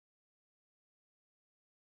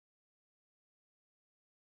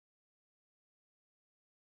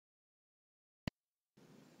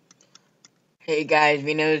Hey guys,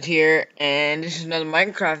 Vino's here, and this is another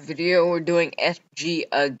Minecraft video. We're doing SG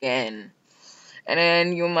again. And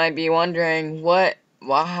then you might be wondering,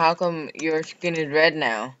 how come your skin is red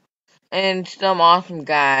now? And some awesome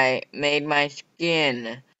guy made my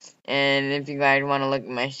skin. And if you guys want to look at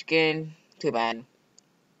my skin, too bad.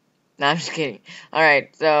 No, I'm just kidding.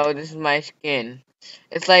 Alright, so this is my skin.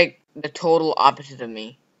 It's like the total opposite of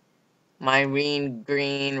me. My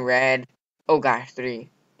green, red. Oh gosh, 3,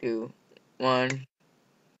 2, 1.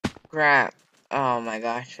 Crap. Oh my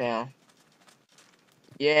gosh, fail.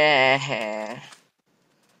 Yeah.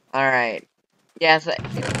 Alright. Yeah, so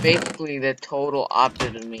it's basically the total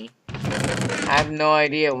opposite of me. I have no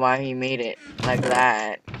idea why he made it like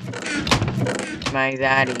that. Am I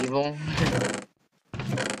that evil?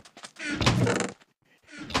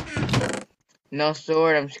 No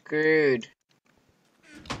sword, I'm screwed.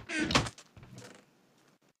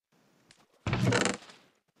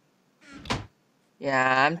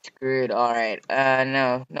 Yeah, I'm screwed. Alright.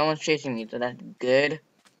 No. No one's chasing me, so that's good.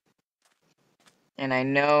 And I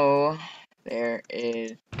know there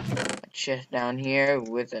is a chest down here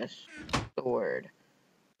with a sword.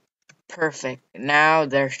 Perfect. Now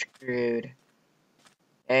they're screwed.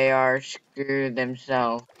 They are screwed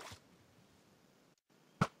themselves.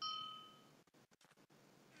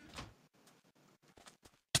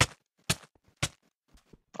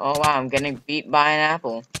 Oh wow, I'm getting beat by an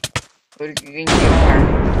apple. Who do you think you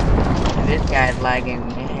are? This guy's lagging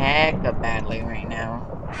hecka badly right now.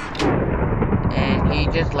 And he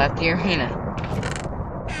just left the arena.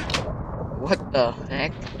 What the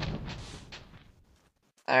heck?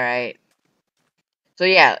 Alright. So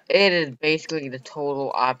yeah, it is basically the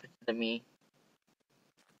total opposite of me.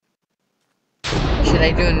 Should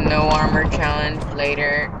I do a no armor challenge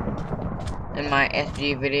later in my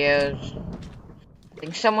SG videos? I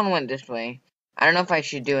think someone went this way. I don't know if I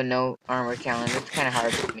should do a no armor challenge. It's kind of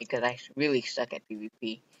hard for me because I really suck at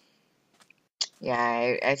PvP.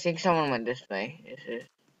 Yeah, I think someone went this way.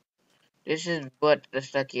 This is what the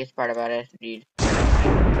suckiest part about SG.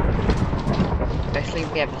 Especially if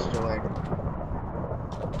you have a sword.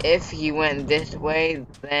 If he went this way,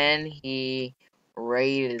 then he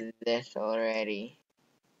raided this already.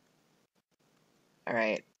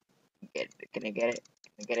 Alright. Can I get it?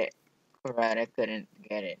 Can I get it? Alright, I couldn't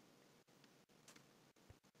get it.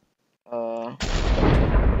 Is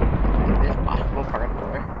this possible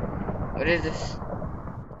parkour? What is this?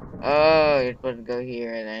 Oh, you're supposed to go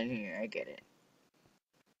here and then here. I get it.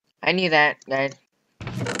 I knew that, guys.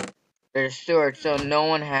 There's a sword, so no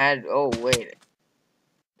one had. Oh, wait.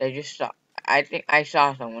 They just saw. I think I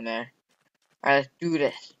saw someone there. Alright, let's do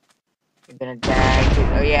this. You're gonna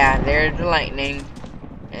die. Oh, yeah, there's the lightning.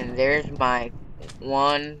 And there's my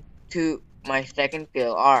my second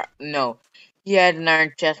kill. Or, no. He had an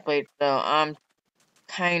iron chestplate, so I'm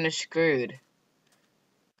kinda screwed.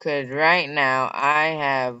 Because right now, I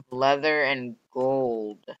have leather and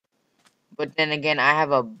gold. But then again, I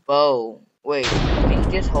have a bow. Wait, did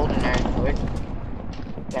he just hold an iron sword?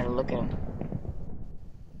 Gotta look at him.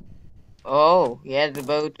 Oh, he has a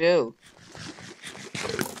bow too.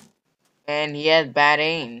 And he has bad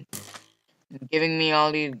aim. Giving me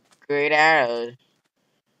all these great arrows.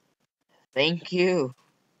 Thank you.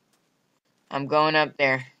 I'm going up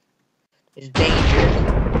there. It's dangerous.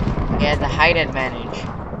 He has a height advantage.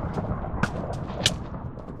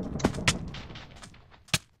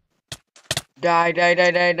 Die, die,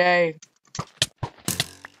 die, die, die.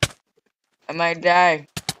 I might die.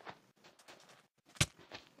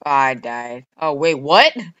 Oh, I died. Oh, wait,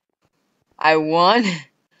 what? I won?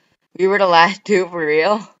 We were the last two for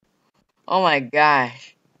real? Oh my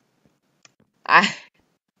gosh. I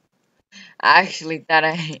actually thought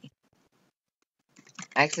I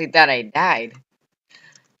died.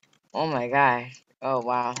 Oh my gosh. Oh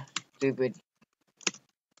wow. Stupid.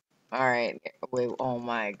 Alright. Wait, oh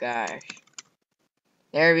my gosh.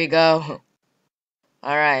 There we go.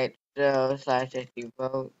 Alright, so slash SG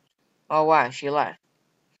vote. Oh wow, she left.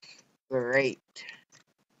 Great.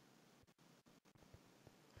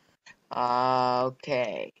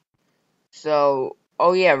 Okay. So,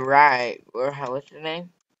 oh yeah, right. What's his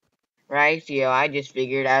name? Right, yo, I just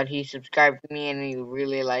figured out he subscribed to me and he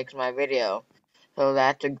really likes my video. So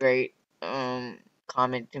that's a great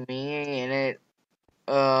comment to me, and it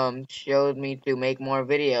showed me to make more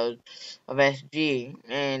videos of SG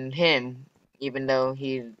and him, even though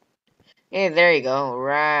he's there you go.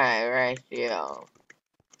 Right, yo.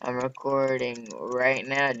 I'm recording right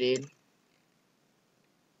now, dude.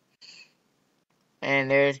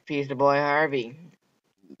 And there's Pizza Boy Harvey.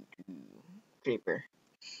 Creeper.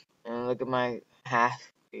 And look at my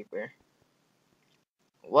half creeper.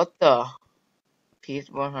 What the?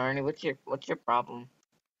 Peaceful Harney, what's your problem?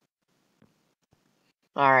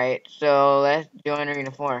 Alright, so let's join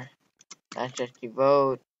Arena 4. Let's just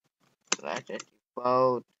vote. Let's just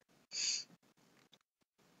vote.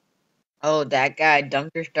 Oh, that guy,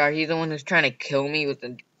 Dunker Star, he's the one who's trying to kill me with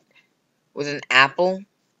an apple.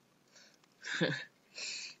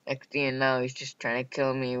 Next thing you know, he's just trying to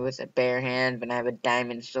kill me with a bare hand, but I have a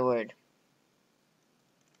diamond sword.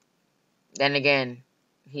 Then again,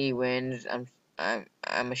 he wins. I'm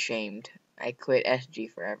ashamed. I quit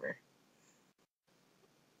SG forever.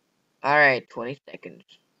 Alright, 20 seconds.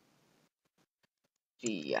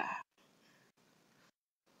 See ya.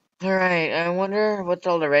 Alright, I wonder what's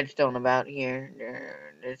all the redstone about here.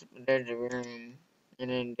 There's a room.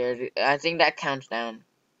 And then I think that counts down.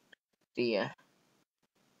 See ya.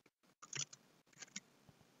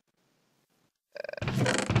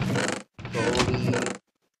 Goldie.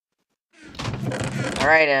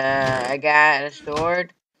 Alright, I got a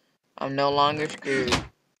sword. I'm no longer screwed.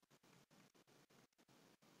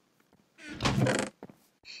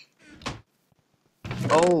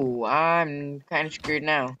 Oh, I'm kind of screwed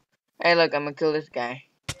now. Hey, look, I'm gonna kill this guy.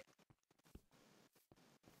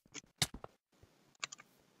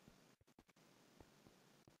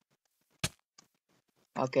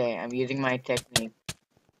 Okay, I'm using my technique.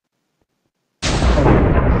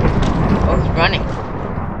 Oh, he's running.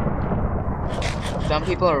 Some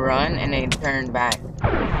people run and they turn back.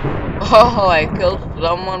 Oh, I killed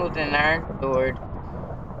someone with an iron sword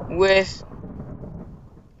with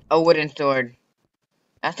a wooden sword.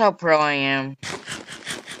 That's how pro I am.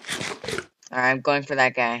 Alright, I'm going for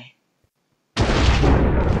that guy.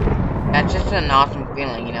 That's just an awesome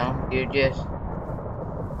feeling, you know? You're just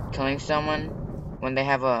killing someone when they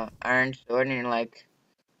have a iron sword and you're like,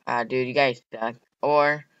 ah, dude, you guys suck.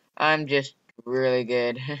 Or, I'm just really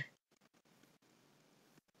good.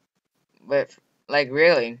 But, like,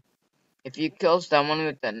 really, if you kill someone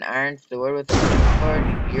with an iron sword with a wooden sword,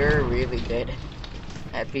 you're really good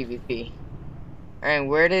at PvP. Alright,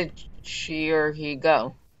 where did she or he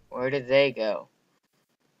go? Where did they go?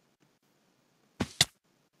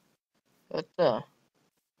 What the?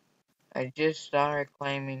 I just saw her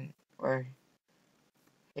claiming where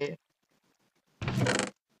it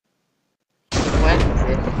went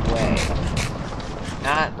this way.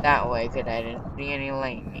 Not that way, because I didn't see any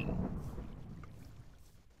lightning.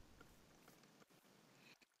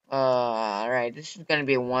 Alright, this is gonna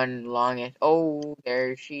be one longest. Oh,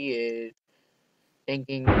 there she is.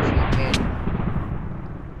 Thinking she can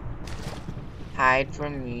hide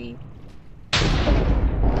from me.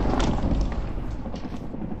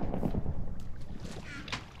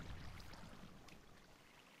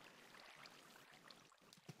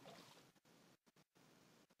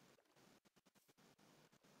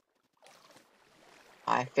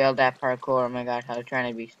 I failed that parkour. Oh my gosh, I was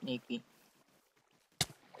trying to be sneaky.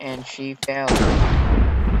 And she failed.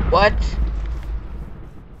 What?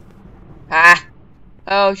 Ah!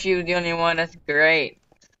 Oh, she was the only one. That's great.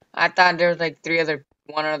 I thought there was like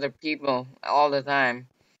one other people all the time.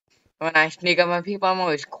 When I sneak up on people, I'm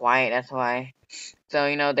always quiet. That's why. So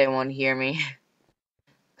you know they won't hear me.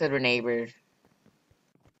 Cause we're neighbors.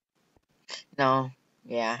 No.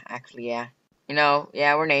 Yeah. Actually, yeah. You know.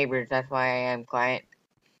 Yeah, we're neighbors. That's why I am quiet.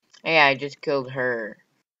 Yeah, I just killed her,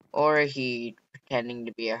 or he pretending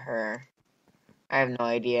to be a her. I have no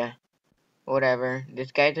idea. Whatever.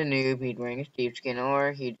 This guy's a noob. He's wearing a Steve skin,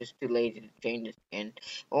 or he's just too lazy to change his skin,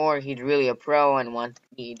 or he's really a pro and wants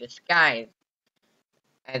to be disguised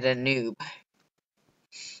as a noob.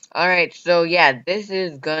 Alright, so yeah, this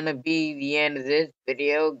is gonna be the end of this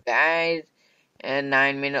video, guys. And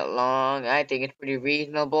 9-minute long. I think it's pretty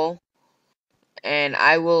reasonable. And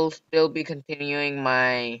I will still be continuing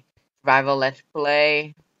my survival let's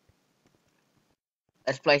play.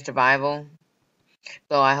 Let's play survival.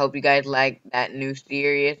 So I hope you guys like that new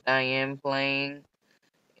series I am playing.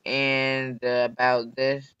 And about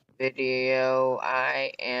this video,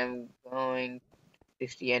 I am going to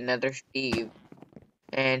see another Steve.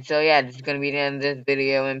 And so yeah, this is gonna be the end of this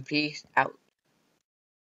video, and peace out.